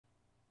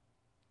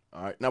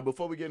All right. Now,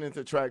 before we get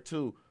into track 2,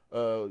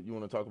 you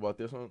want to talk about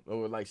this one,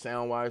 or like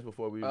sound wise,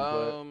 before we even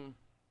play it?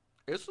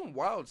 It's some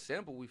wild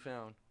sample we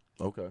found.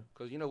 Okay.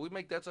 Cause we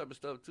make that type of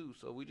stuff too.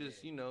 So we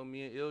just me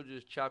and Ill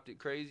just chopped it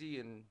crazy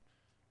and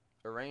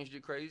arranged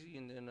it crazy,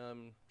 and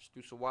then just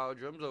threw some wild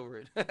drums over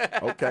it.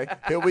 Okay.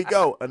 Here we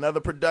go. Another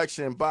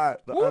production by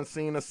the Whoop.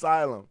 Unseen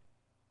Asylum.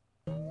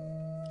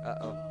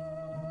 Uh-oh.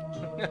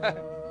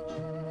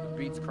 The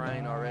beat's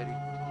crying already.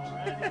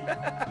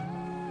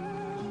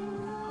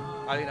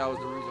 I think that was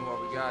the reason why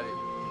we got it.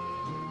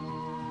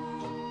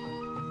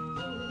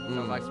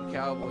 Sounds like some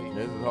cowboy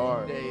This is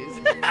hard. days.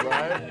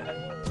 Right?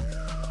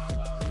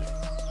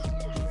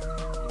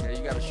 Yeah,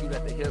 you gotta shoot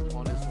at the hip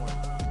on this one.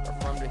 Or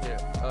from the hip.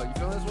 You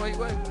feeling this one,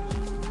 Heatwave?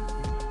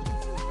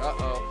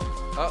 Uh-oh.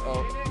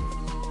 Uh-oh.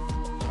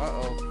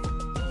 Uh-oh.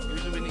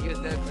 Usually when it gets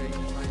that big,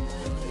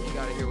 you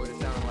gotta hear what it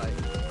sounds like.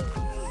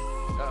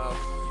 Uh-oh.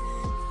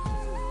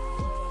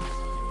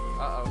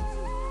 Uh-oh.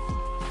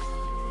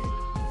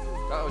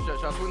 Uh-oh,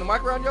 should I swing the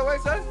mic around your way,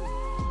 son?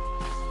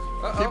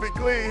 Uh-oh. Keep it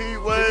clean, Heat Keep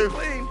it Wave.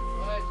 clean.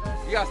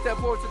 You gotta step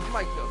forward to the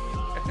mic, though.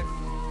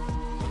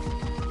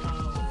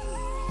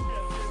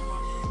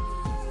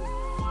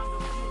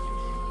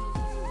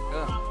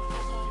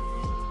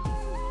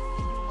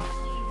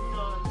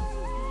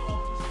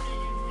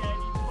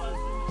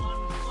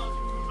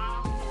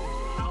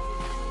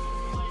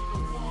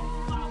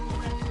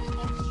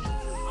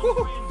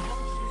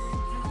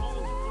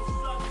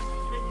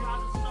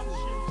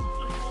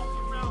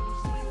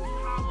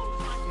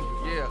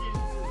 Yeah.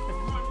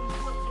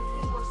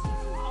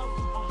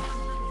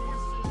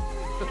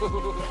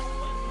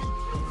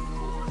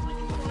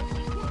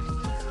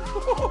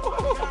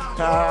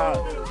 Ha,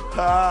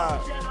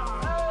 ha.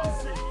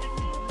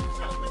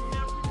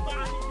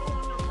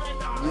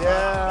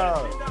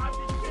 Yeah.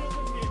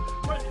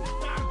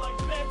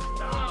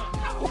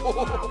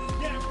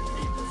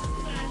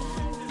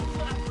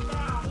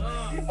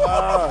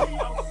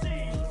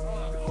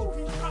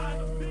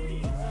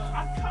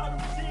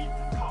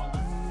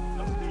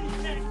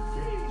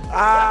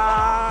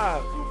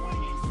 Ah.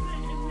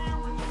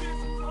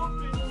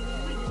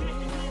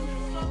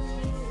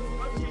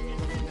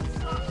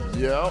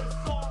 Yep.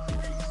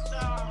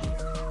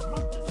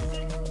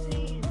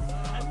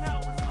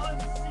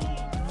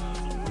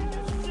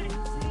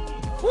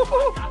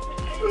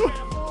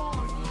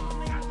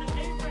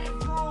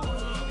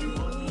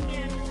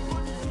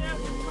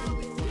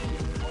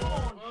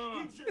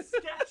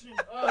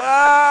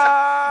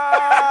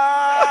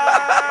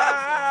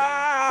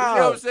 You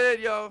see what I'm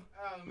saying, yo?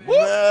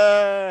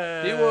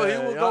 Man. He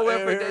will go in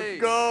for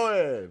days.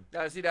 Going.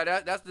 Now, see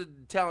that's the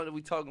talent that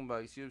we talking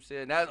about. You see what I'm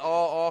saying? That's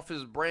all off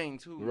his brain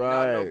too.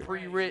 Right. Not no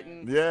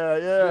pre-written. Yeah,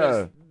 yeah.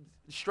 Just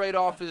straight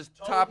off his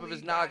top of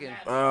his noggin.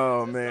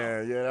 Oh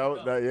man,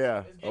 yeah,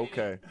 yeah.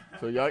 Okay,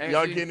 so y'all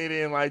getting it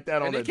in like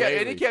that on the daily.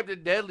 And he kept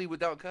it deadly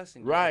without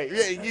cussing. Right?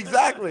 Yeah,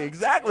 exactly.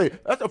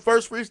 That's the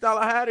first freestyle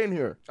I had in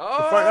here.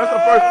 Oh, That's the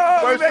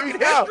first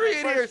freestyle. history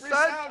in here, son.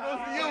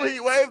 Goes to you,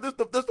 Heat Wave. This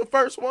the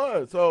first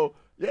one. So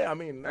yeah, I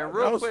mean, And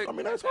real quick,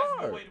 that's That's a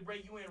hard. good way to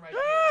break you in right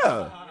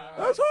Yeah,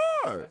 that's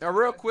hard. Now,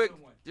 real quick,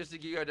 just to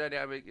give you a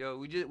dynamic, yo,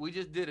 we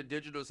just did a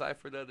digital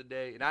cipher the other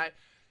day, and I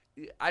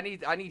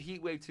need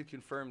Heatwave to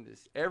confirm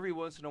this. Every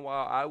once in a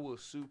while, I will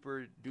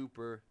super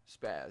duper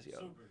spaz,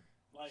 yo.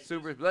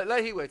 Super. Let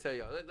Heatwave tell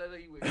y'all. Let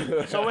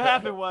Heatwave. So what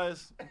happened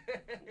was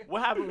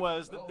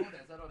Hold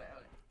that.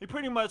 he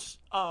pretty much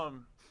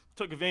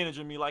took advantage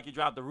of me, like he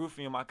dropped the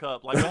roofie in my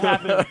cup. Like what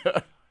happened?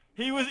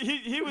 He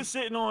was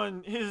sitting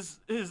on his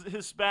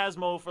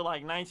spasmo for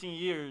like 19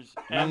 years,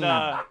 and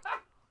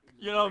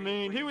you know what I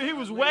mean. He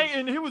was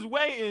waiting,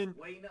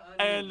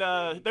 and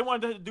they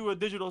wanted to do a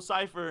digital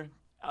cipher.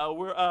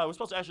 We're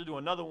supposed to actually do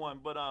another one,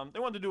 but they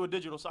wanted to do a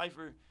digital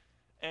cipher,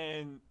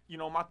 and you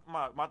know my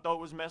throat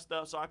was messed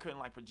up, so I couldn't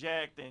like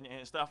project and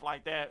stuff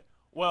like that.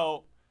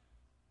 Well,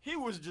 he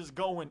was just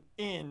going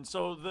in,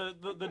 so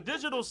the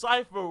digital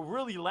cipher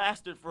really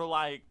lasted for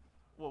like.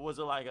 What was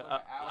it like an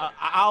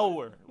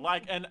hour?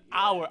 Like an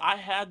hour. I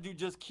had to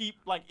just keep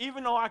like,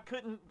 even though I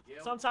couldn't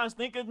sometimes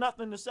think of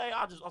nothing to say,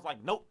 I was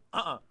like, nope,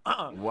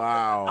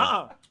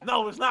 Wow.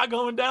 no, it's not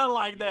going down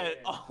like that.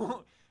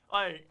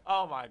 Like,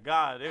 oh my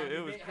God,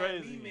 it was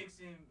crazy.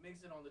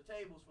 Mixing on the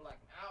tables for like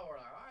an hour.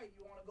 Like, all right,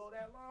 you want to go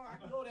that long? I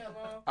can go that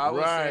long. I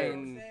was Right.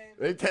 saying,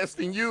 They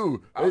testing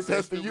you. I They was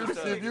testing you to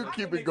stupid see if stuff. you I keep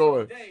can it mix all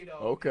going. day, though.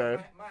 Okay.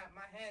 My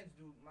hands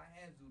do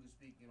the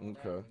speaking on that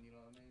Okay. one, you know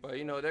what I mean? but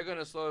you know they're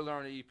gonna slowly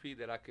learn the EP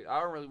that I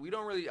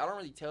don't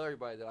really tell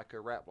everybody that I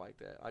could rap like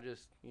that. I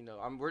just,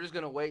 we're just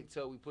gonna wait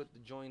till we put the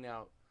joint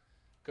out,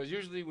 because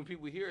usually when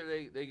people hear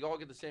it, they all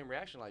get the same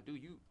reaction, like,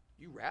 dude,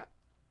 you rap,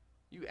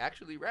 you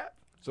actually rap.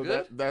 So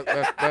Good?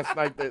 that's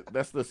like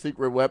that's the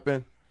secret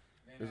weapon.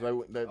 Man, It's like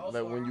that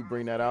also, when you I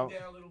bring that put out.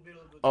 down a little bit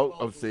of the Oh,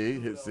 vocals see,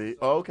 too, see. though,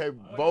 Oh, okay,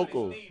 when it's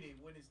vocals. needed.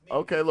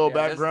 Okay, little Yeah,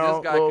 this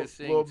background, guy little, can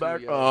sing little too,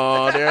 background.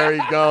 yo. Oh, there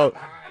you go.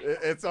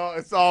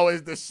 It's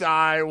always the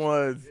shy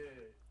ones.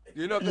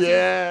 Cause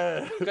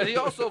Yeah. he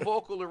also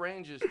vocal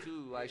arranges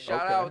too. Like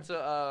shout Okay. out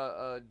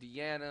to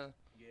Deanna.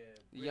 Yeah.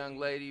 the young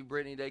lady,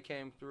 Brittany, they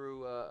came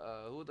through.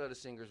 Who were the other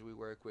singers we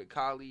work with?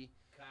 Kali.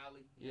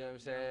 You know what I'm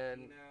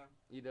saying?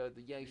 You know,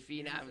 the young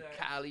phenom,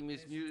 Kali,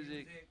 Miss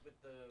Music.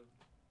 With the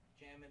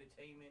Jam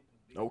Entertainment.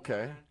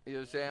 Okay. You know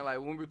what I'm saying? Like,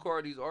 when we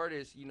record these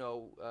artists, you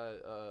know,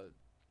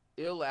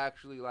 it'll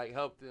actually, like,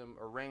 help them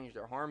arrange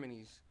their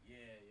harmonies. Yeah.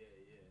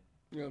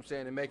 You know what I'm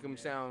saying? And make them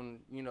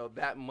sound, you know,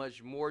 that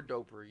much more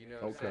doper. You know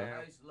what I'm saying?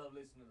 I used to love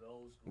listening to the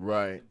old school.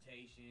 Right.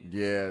 Temptations,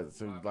 Yeah.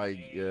 So like,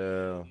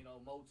 yeah. You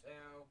know,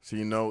 Motown. So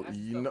you know,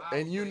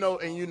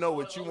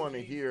 what you want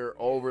to hear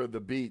over the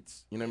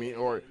beats. You know what I mean?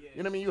 Or you know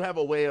what I mean? You have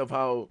a way of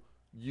how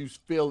you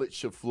feel it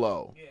should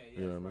flow. Yeah.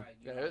 You know what I mean?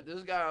 Yeah,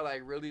 this guy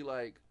like really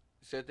like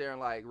sit there and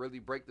like really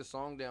break the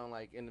song down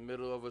like in the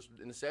middle of us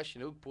in the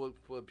session. He'll pull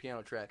a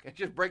piano track and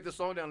just break the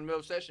song down in the middle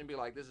of the session and be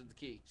like, "This is the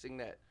key. Sing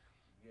that."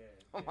 Yeah.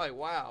 I'm like,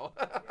 wow.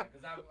 Yeah,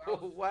 because I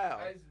was, wow.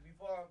 I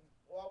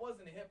was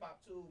into hip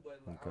hop too, but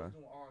like, I was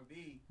doing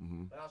R&B.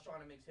 But I was trying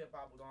to mix hip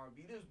hop with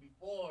R&B. This was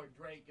before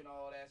Drake and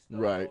all that stuff.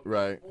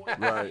 Right.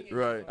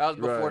 That was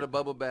before the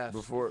bubble baths.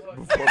 Before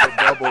the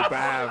bubble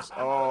baths.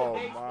 Oh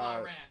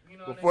my.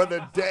 Before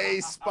the day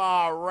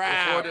spa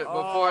rap.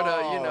 Before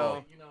the you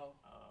know.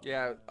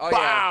 Yeah. Oh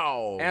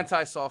Bow. yeah.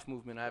 Anti-soft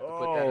movement. I have to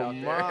put that out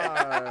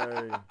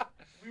there.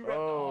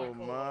 Oh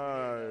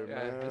my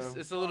man.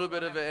 It's a little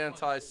bit of an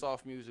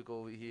anti-soft music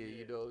over here,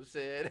 you know what I'm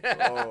saying? Oh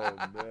man.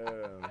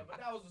 Yeah, but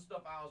that was the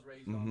stuff I was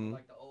raised on,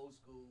 like the old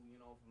school, you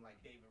know, from like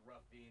David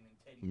Ruffin and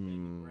Teddy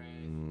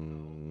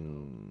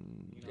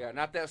Pendergrass, Yeah,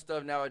 not that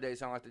stuff nowadays.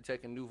 Sound like they're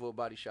taking Nouveau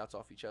body shots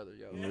off each other,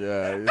 yo.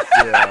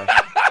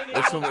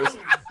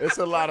 It's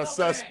a lot of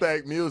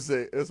suspect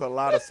music. It's a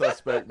lot of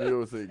suspect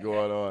music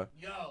going on.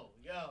 Yo.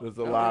 There's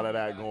a lot of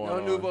that going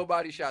on. No Nouveau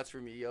body shots for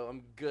me, yo.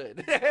 I'm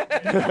good.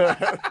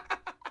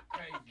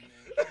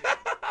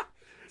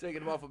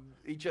 Taking them off of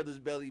each other's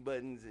belly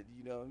buttons, and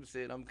you know what I'm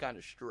saying? I'm kind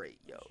of straight,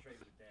 yo.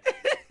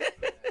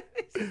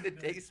 The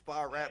day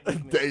spa rap.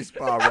 Day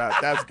spa rap.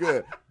 That's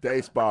good.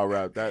 Day spa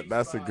rap.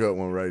 That's a good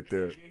one right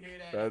there.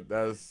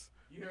 That's.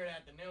 You heard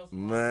that the nail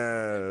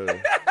salon.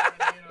 Man.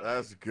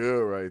 That's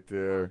good right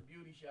there.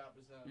 Beauty shop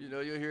or something. You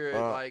know, you'll hear it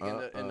like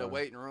in the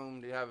waiting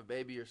room. They have a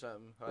baby or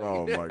something. Like,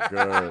 oh my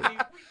god. I mean,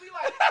 we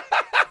like,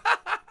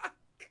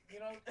 you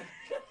know.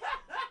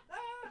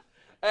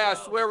 Hey, I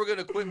swear we're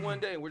gonna quit one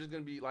day and we're just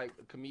gonna be like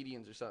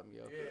comedians or something,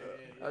 yo.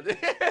 Yeah.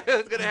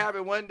 It's gonna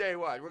happen one day.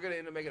 Watch, we're gonna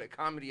end up making a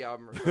comedy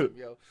album or something,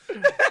 yo.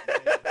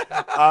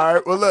 All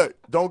right, well look,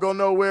 don't go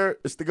nowhere.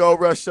 It's the Gold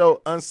Rush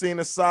Show, Unseen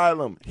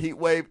Asylum, Heat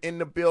Wave in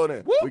the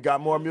building. Woo! We got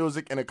more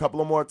music and a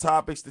couple of more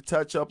topics to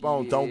touch up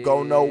on. Don't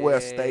go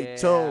nowhere. Stay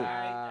tuned.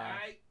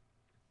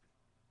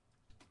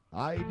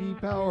 ID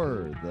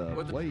Power,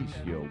 the place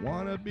you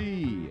wanna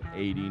be.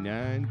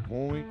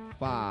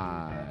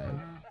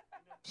 89.5.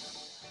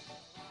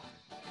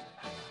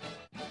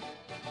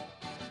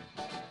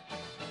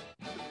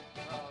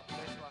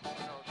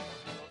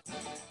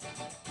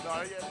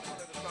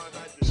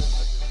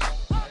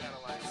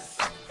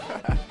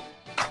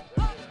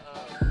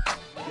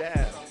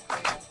 Yeah.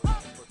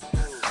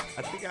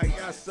 I think I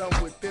got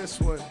something with this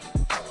one.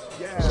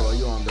 Yeah.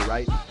 Roy on the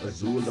right,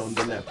 Azul on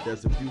the left.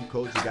 There's a few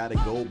codes you gotta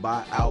go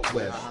by out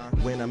west.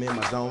 When I'm in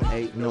my zone,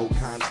 ain't no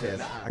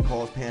contest. I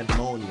cause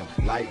pandemonium,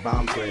 like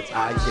bomb threats,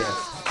 I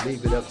guess.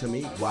 Leave it up to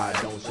me, why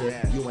don't you?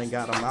 You ain't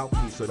got a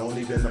mouthpiece, so don't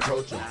even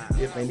approach them.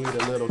 If they need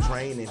a little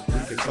training, we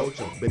can coach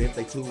them. But if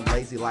they too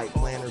lazy like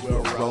planners,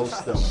 we'll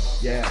roast them.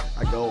 Yeah,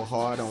 I go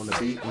hard on the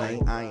beat,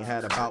 man. I ain't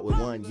had a bout with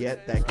one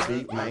yet that could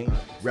beat, man.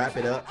 Wrap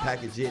it up,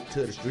 package it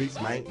to the streets,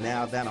 man.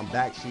 Now that I'm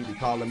back, she be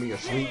calling me a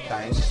sweet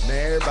thing. Now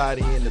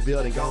everybody in the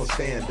building gon'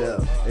 stand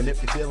up. And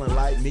if you're feeling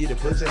like me, then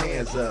put your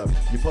hands up.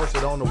 You post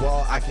it on the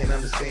wall, I can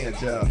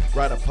understand ya.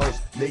 Write a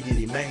post,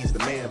 Miggetty Maine's the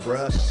man,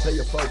 bruh. Tell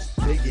your folks,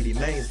 Miggetty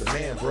Maine's the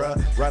man, bruh.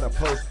 Write a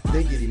post,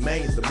 Miggetty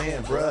Maine's the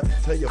man, bruh.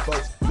 Tell your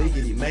folks,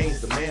 Miggetty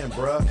Maine's the man,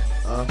 bruh.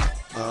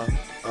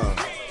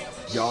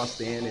 Y'all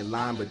stand in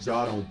line, but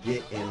y'all don't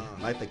get in.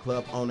 Like the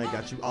club owner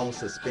got you on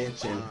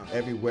suspension.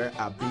 Everywhere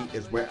I be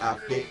is where I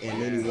fit in.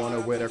 Many wanna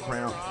wear their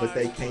crown, but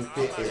they can't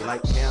fit it.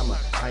 Like camera,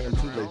 I am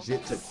too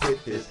legit to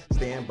quit this.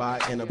 Stand by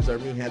and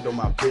observe me handle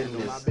my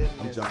business.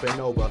 I'm jumping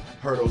over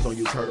hurdles on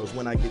you turtles.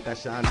 When I get that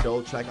shine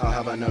dough track, I'll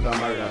have another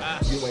murder.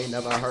 You ain't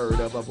never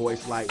heard of a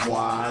voice like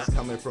Wise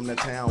coming from the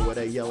town where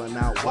they yelling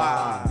out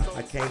why.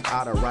 I came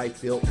out of right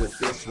field with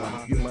this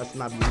one. You must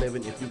not be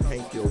living if you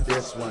can't feel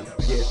this one.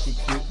 Yeah, she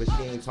cute, but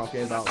she ain't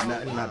talking about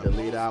nothing. I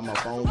delete out my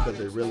phone cause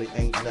it really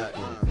ain't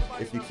nothing.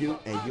 If you cute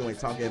and you ain't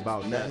talking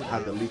about nothing,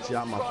 I delete you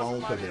out my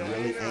phone cause it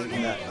really ain't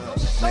nothing.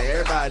 Now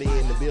everybody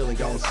in the building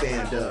gon'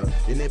 stand up.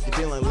 And if you're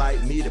feeling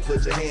like me, then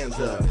put your hands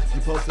up.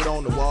 You posted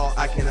on the wall,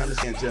 I can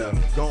understand ya.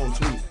 Go on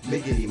tweet,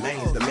 Miggetty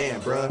Maine's the man,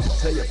 bruh.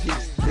 Tell your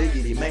peeps,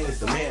 Miggetty Maine's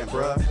the man,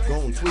 bruh.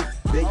 Go on tweet,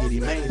 Miggetty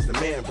Maine's the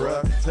man,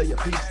 bruh. Tell your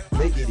peeps,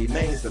 Miggetty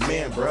Maine's the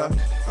man, bruh.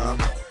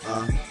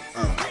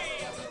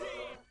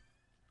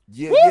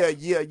 Yeah.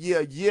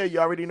 You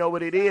already know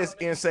what it is.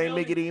 Insane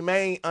Miggetty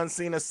Maine,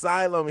 Unseen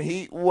Asylum,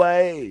 Heat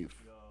Wave.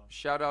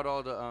 Shout out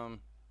all the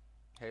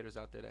haters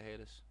out there that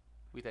hate us.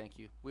 We thank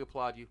you. We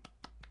applaud you.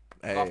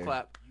 Hey, Golf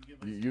clap.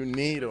 you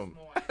need them.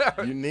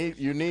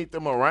 You need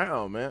them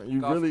around, man.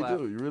 You Golf really clap.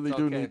 do. You really It's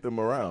do okay. need them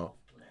around.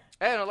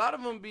 And a lot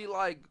of them be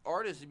like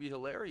artists to be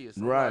hilarious.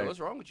 I'm Right. like, what's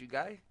wrong with you,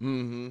 guy?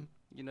 Mm-hmm.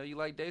 You know, you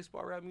like day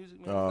spa rap music,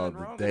 man? Oh, There's nothing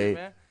the wrong with it,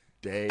 man.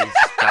 day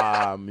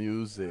spa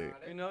music.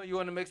 You know, you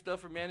want to make stuff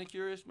for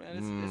manicurists, man?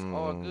 It's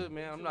all good,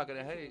 man. I'm not going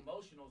to hate.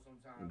 Emotional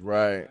sometimes.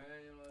 Right.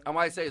 I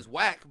might say it's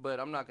whack, but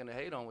I'm not going to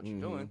hate on what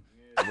you're doing.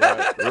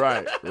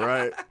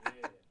 Right.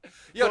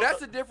 Yo, that's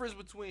the difference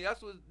between,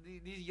 that's what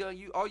these young,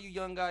 all you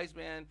young guys,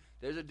 man,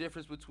 there's a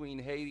difference between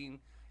hating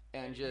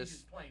and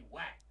just plain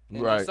whack.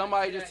 and Right. just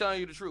somebody just telling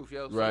you the truth,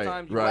 yo. Right,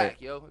 Sometimes you're right,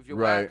 whack, yo. If you're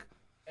right. whack.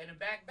 And then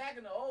back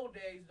in the old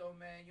days, though,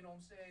 man, you know what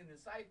I'm saying? The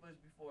ciphers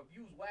before, if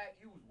you was whack,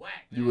 you was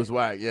whack. You was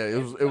whack. Yeah,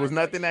 it was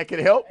nothing that could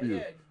help you.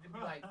 Yeah, to be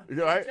like,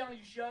 Right. telling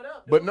you shut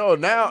up. But dude. no,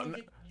 now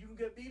you can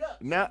get beat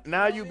up.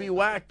 now you be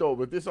whack though.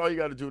 But this all you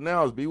got to do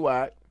now is be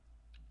whack,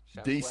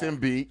 Shout decent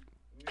whack. beat,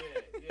 Yeah.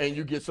 and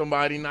you get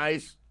somebody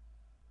nice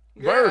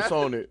Yeah. verse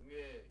on it. Yeah.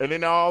 And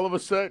then all of a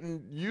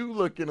sudden you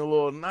looking a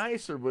little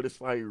nicer, but it's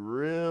like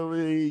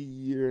really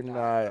you're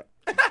not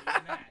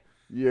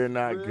You're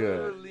not.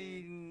 good.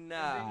 Really And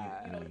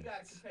not. then you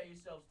gotta compare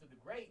yourselves to the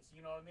greats.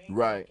 You know what I mean?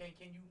 Right.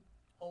 Can you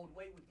hold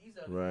weight with these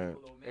other Right.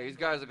 people, though, man? Hey, these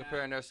guys are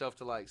comparing themselves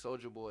to like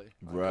Soldier Boy.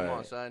 Like, Right. Come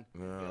on, son.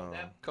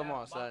 Yeah. Come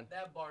on, son.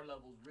 That bar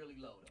level's really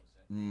low, though,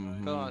 son.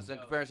 Mhm. Come on, son.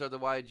 Comparing yourself to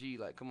YG.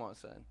 Like, come on,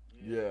 son.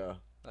 Yeah.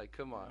 Like,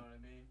 come You know on. what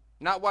I mean?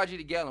 Not YG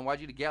the Gallon.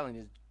 YG the Gallon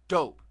is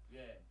dope.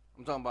 Yeah.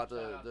 I'm talking about Shout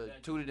out to the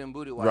that tooted and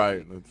booted YG.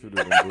 Right.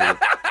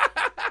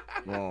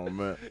 Oh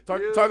man.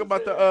 Talk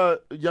about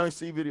the Young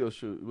C video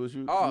shoot.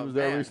 You Oh, was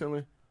there man.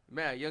 recently?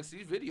 Man, Young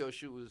C's video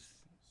shoot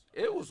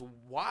was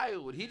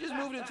wild. He just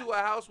moved into a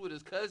house with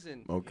his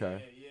cousin.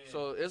 Okay. Yeah.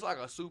 So it's like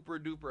a super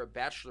duper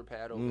bachelor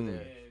pad over Mm. there.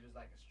 Yeah, there's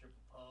like a stripper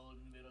pole in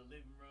the middle of the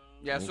living room.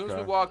 Yeah, as soon as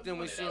Okay. we walked in,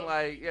 we seen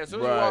like as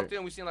soon as Right. we walked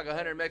in, we seen like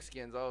 100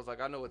 Mexicans. I was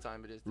like, I know what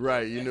time it is.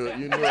 Right, you knew it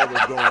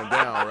was going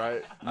down,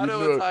 right? I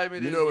know what time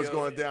it You is, knew it was yo.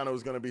 going down. It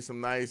was gonna be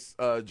some nice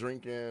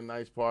drinking,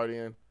 nice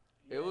partying.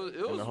 It was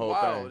the whole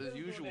wild thing. as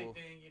Doing usual. their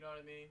thing, you know what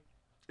I mean?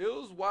 It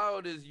was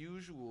wild as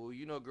usual.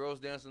 You know, girls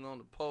dancing on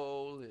the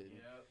pole and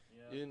Yep.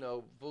 you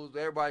know, fools,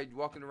 everybody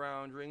walking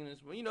around drinking this.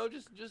 You know,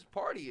 just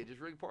party it, just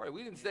really party.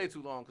 We didn't stay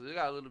too long because it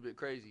got a little bit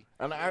crazy.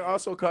 And I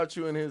also caught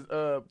you in his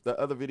the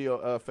other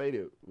video,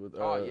 Faded with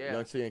yeah.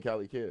 Young C and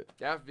Cali Kid.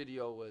 That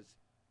video was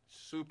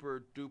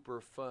super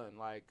duper fun.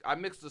 Like I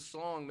mixed the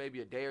song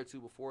maybe a day or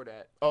two before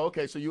that. Oh,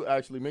 okay. So you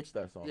actually mixed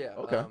that song. Yeah.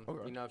 Okay.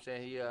 You know what I'm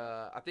saying? He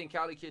I think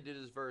Cali Kid did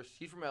his verse.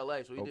 He's from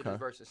LA, so he did Okay. his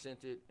verse and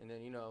sent it, and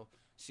then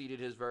C did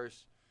his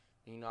verse.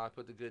 You know, I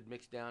put the good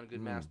mix down,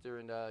 good master,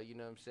 and you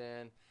know what I'm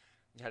saying?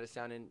 Had it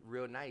sounding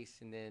real nice.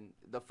 And then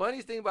the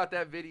funniest thing about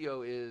that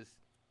video is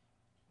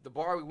the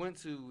bar we went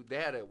to, they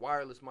had a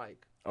wireless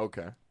mic.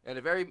 Okay. And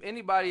if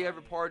anybody ever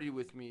partied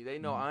with me, they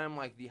know I am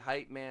like the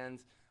hype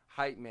man's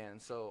hype man.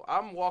 So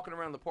I'm walking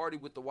around the party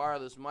with the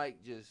wireless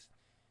mic just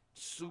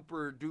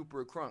super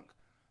duper crunk.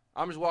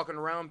 I'm just walking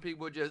around,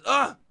 people just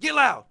get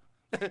loud.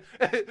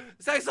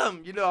 Say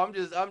something. You know, I'm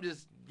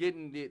just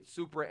getting it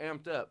super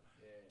amped up.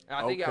 And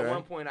I think at Okay.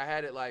 one point I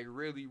had it like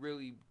really,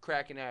 really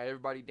cracking out,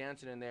 everybody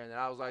dancing in there, and then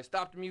I was like,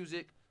 stop the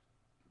music,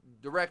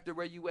 director,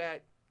 where you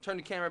at? Turn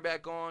the camera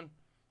back on.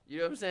 You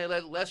know what I'm saying?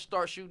 Let's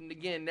start shooting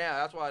again now.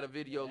 That's why the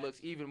video looks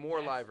even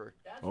more liver.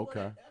 That's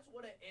Okay. That's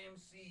what an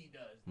MC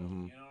does, though.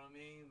 Mhm. You know what I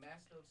mean?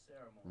 Master of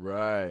ceremony.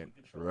 Right, You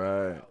control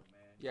right. the crowd,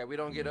 man. Yeah, we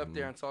don't get up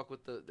there and talk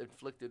with the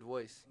inflicted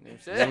voice. You know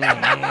what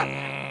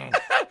I'm saying?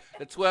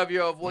 The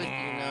 12-year-old voice. You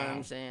know what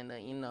I'm saying?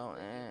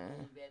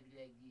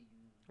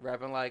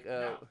 Rapping like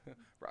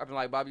rapping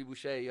like Bobby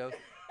Boucher, yo.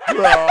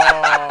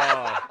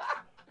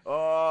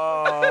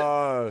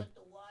 Oh.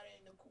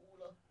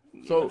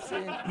 So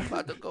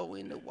About to go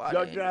in the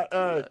water.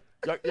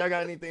 y'all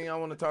got anything y'all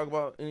want to talk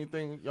about?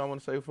 Anything y'all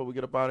want to say before we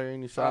get up out of here?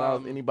 Any shout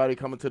outs? Anybody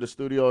coming to the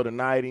studio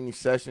tonight? Any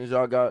sessions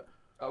y'all got?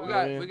 We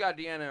got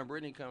Deanna and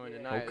Brittany coming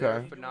tonight. Okay.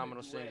 They're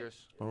phenomenal singers.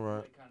 All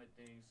right. That kind of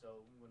thing. So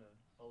we want to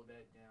hold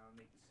that down,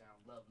 make it sound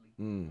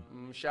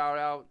lovely. Shout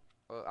out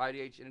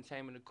IDH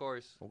Entertainment, of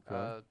course.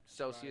 Okay.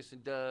 Celsius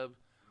and Dub.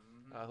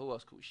 Who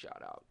else could we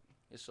shout out?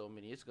 There's so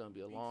many. It's gonna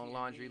be a long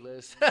laundry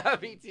list.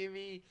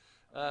 BTV.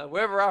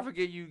 Wherever I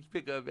forget, you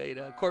pick up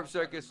Ada. Corp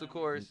Circus, of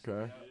course.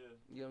 Okay.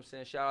 You know what I'm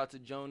saying? Shout out to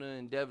Jonah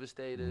and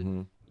Devastated.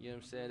 Mhm. You know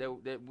what I'm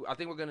saying? I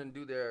think we're gonna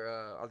do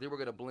I think we're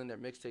gonna blend their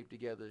mixtape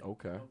together.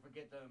 Okay. Don't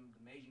forget the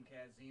Asian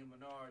cat, Zia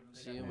Menard.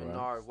 Zia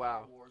Menard,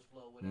 wow. Star Wars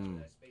flow, whatever,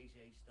 that space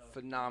age stuff.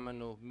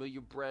 Phenomenal.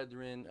 Million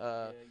Brethren.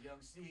 Young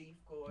C,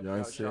 of course.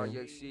 Young Shout out C.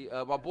 Young C.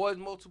 My boys,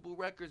 multiple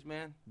records,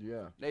 man.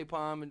 Yeah.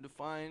 Napalm and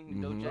Define,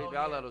 Mhm. J. Oh, I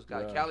yeah. love those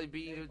guys. Yeah. Cali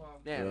B,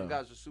 Napalm. man, Yeah. those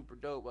guys are super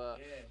dope. Yeah.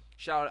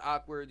 Shout out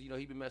Awkward,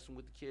 he been messing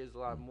with the kids a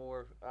lot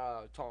more.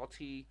 Tall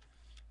T,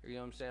 you know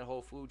what I'm saying?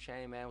 Whole food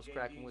chain, man, was JB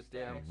cracking with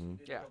them. Stacks, we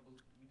did a Yeah. couple-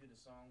 we did a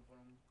song for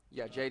them.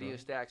 Yeah, JD and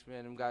Stacks,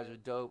 man, them guys are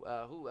dope.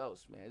 Who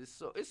else, man?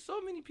 It's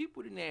so many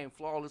people to name.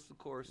 Flawless, of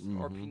course.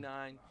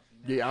 RP9.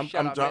 Yeah, I'm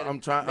trying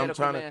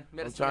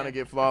to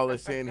get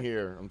Flawless in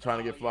here. I'm trying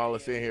to get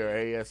Flawless in here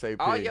ASAP.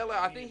 I'll yell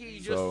out. I think he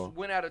just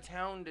went out of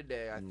town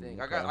today. I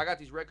think okay. I got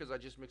these records. I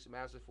just mixed and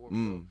mastered for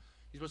him. So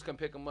he's supposed to come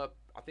pick them up.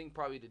 I think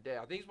probably today.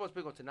 I think he's supposed to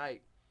pick them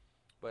tonight,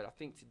 but I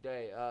think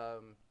today.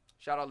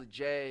 Shout out to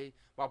Jay,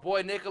 my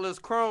boy Nicholas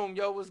Chrome.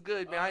 Yo, what's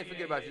good, man? I ain't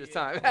forget about you this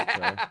time.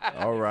 Okay.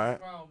 All right.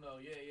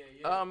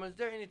 Is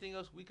there anything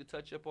else we could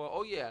touch up on?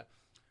 Oh yeah.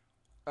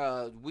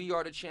 We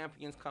Are the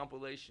Champions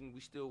compilation. We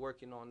still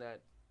working on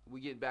that. We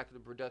getting back to the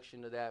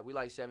production of that. We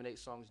like 7-8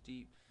 songs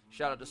deep.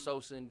 Shout out to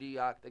Sosa and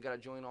Dioc. They got a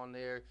joint on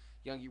there.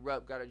 Youngie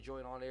Rupp got a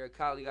joint on there.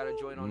 Kylie got a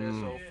joint on there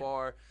so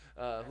far.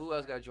 Who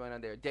else got a joint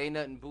on there?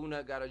 Daynut and Boo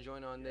Nut got a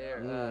joint on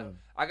there.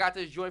 I got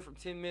this joint from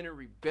 10 Minute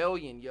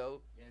Rebellion,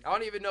 yo. I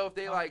don't even know if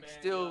they like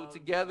still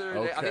together.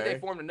 Okay. I think they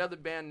formed another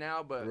band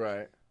now, but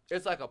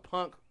it's like a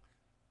punk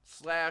 /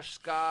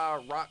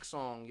 ska rock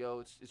song,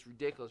 yo. It's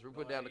ridiculous. We're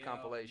putting down the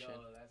compilation.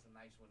 That's a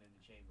nice one in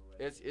the chamber. Right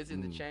it's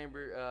in the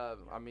chamber.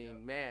 I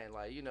mean, man,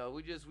 like, you know,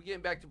 we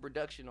getting back to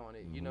production on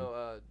it. You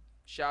know,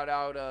 shout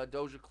out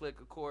Doja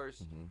Click, of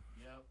course.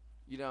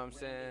 You know what I'm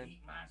saying?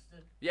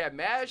 Yeah,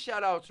 mad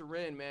shout out to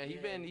Ren, man. He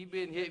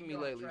been hitting me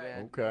lately,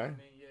 man. Okay.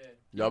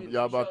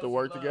 Y'all about to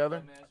work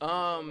together?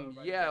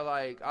 Yeah,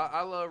 like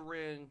I love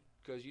Ren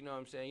because you know what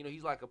I'm saying. You know,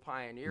 he's like a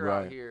pioneer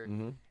out here.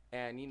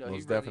 And, you know, Most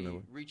he's really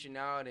definitely reaching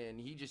out, and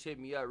he just hit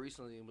me up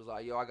recently and was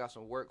like, yo, I got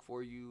some work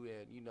for you,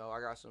 and, you know,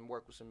 I got some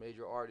work with some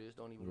major artists.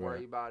 Don't even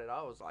worry about it.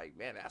 I was like,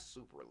 man, that's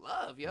super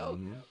love, yo.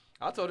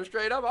 I told her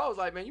straight up. I was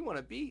like, man, you want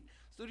to beat?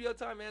 Studio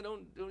time, man,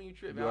 don't even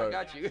trip, man. I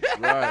got you.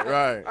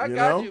 right. I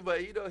got you,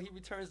 but, you know, he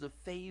returns the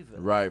favor.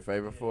 Right,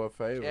 favor for a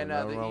favor. And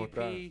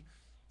the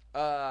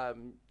EP,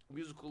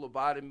 Musical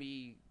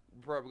Lobotomy,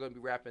 we're probably going to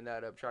be wrapping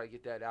that up, try to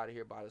get that out of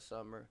here by the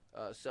summer.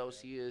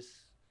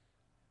 Celsius.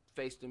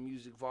 Face the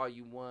Music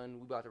Volume 1.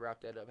 We about to wrap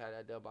that up, have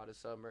that done by the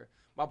summer.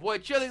 My boy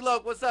Chili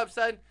Loke, what's up,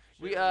 son?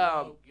 We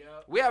have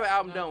an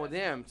album done with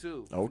him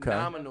too. Okay.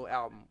 Phenomenal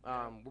album.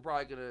 We're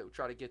probably gonna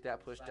try to get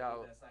that pushed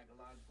out.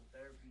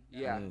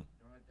 Yeah.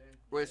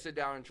 We're gonna sit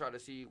down and try to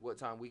see what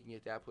time we can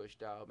get that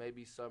pushed out.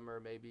 Maybe summer,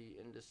 maybe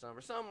in the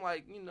summer. Something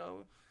like, you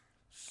know,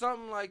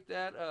 something like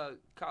that.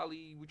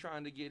 Kali, we're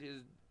trying to get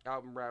his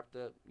album wrapped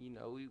up. You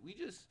know, we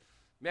just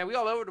man, we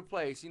all over the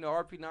place. You know,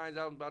 RP9's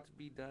album about to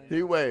be done.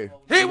 Heatwave.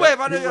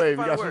 I know you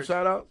got some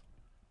shout outs?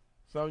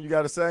 Something you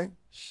got to say?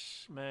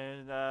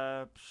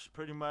 Man,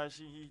 pretty much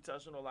he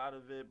touched on a lot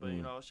of it, but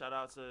you know, shout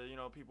out to, you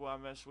know, people I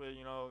mess with.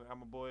 You know, I'm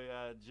my boy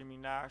Jimmy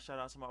Knox. Shout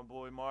out to my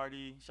boy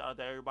Marty. Shout out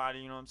to everybody,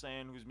 you know what I'm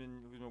saying, who's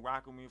been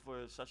rocking with me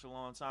for such a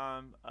long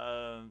time. You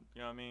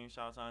know what I mean?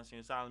 Shout out to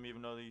Asylum,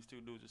 even though these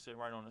two dudes are sitting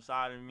right on the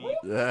side of me.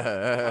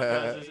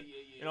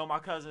 You know, my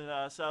cousin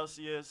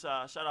Celsius.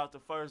 Shout out to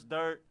First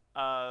Dirt.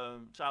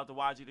 Shout out to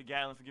YG the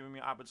Gatlin for giving me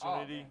an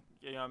opportunity.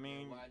 You know what I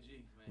mean?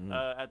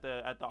 At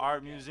the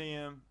art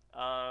museum.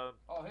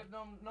 His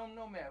Gnome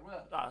Nomad,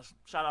 what?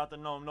 Shout out to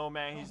Gnome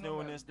Nomad. He's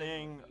doing this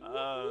thing.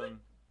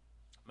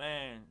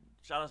 Man,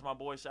 shout out to my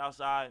boy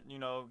Southside. You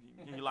know,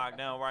 he locked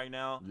down right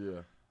now. Yeah. You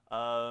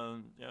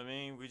know what I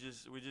mean? We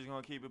just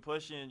gonna keep it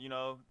pushing. You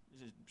know,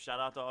 just shout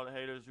out to all the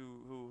haters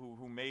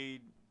who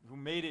made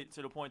it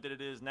to the point that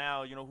it is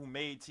now. You know, who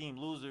made Team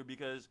Loser,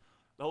 because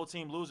the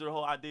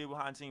whole idea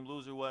behind Team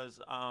Loser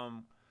was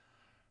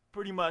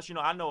pretty much, you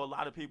know, I know a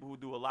lot of people who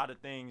do a lot of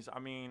things. I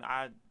mean,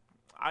 I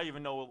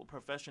even know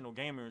professional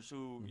gamers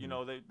who, you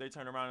know, they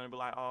turn around and be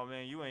like, oh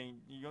man, you ain't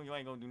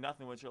gonna do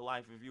nothing with your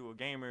life if you a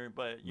gamer,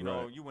 but you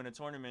know, you win a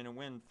tournament and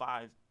win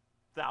 $5,000.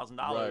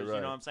 You know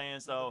what I'm saying?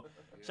 So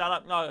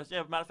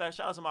matter of fact,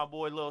 shout out to my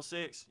boy Lil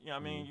Six. You know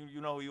what I mean?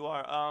 You know who you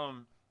are.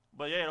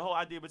 But yeah, the whole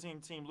idea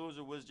between Team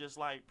Loser was just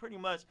like, pretty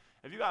much,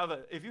 if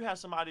you have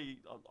somebody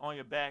on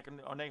your back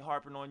and they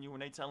harping on you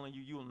and they telling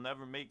you you'll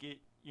never make it,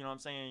 you know what I'm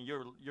saying,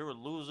 you're a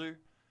loser.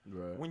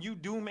 Right. When you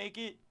do make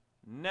it,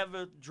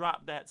 never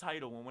drop that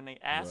title. And when they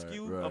ask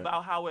you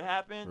about how it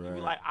happened, you be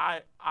like,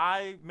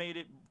 I made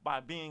it by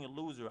being a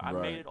loser. I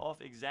made it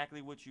off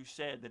exactly what you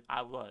said that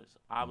I was.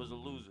 I was a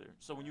loser.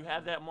 So when you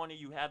have that money,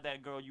 you have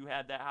that girl, you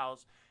have that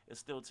house, it's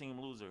still Team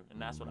Loser. And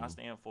that's what I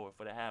stand for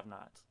the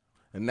have-nots.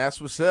 And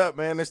that's what's up,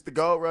 man. It's the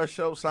Gold Rush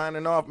Show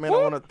signing off, man. I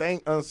want to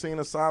thank Unseen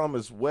Asylum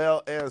as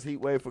well as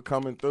Heatwave for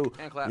coming through.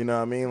 You know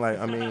what I mean? Like,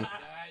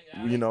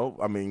 you know,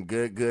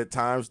 good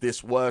times.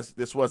 This was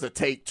a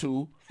take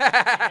two.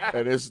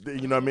 And it's,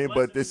 you know what I mean?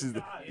 But this is,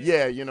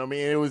 you know what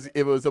I mean?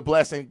 It was a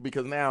blessing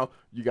because now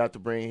you got to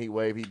bring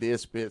Heatwave. He did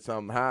spit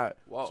something hot.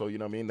 Whoa. So, you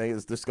know what I mean?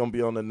 It's just going to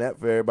be on the net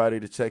for everybody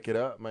to check it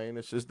out, man.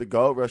 It's just the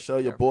Gold Rush Show.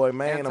 Your boy,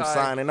 man. I'm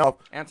signing off.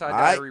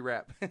 Anti-diary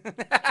rap.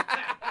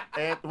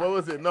 And what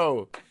was it?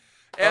 No.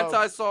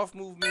 Anti-soft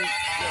movement.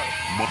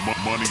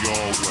 Money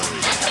always.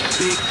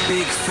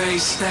 Big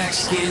face,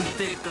 stacks getting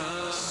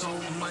thicker. So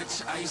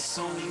much ice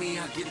on me,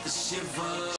 I get the shiver.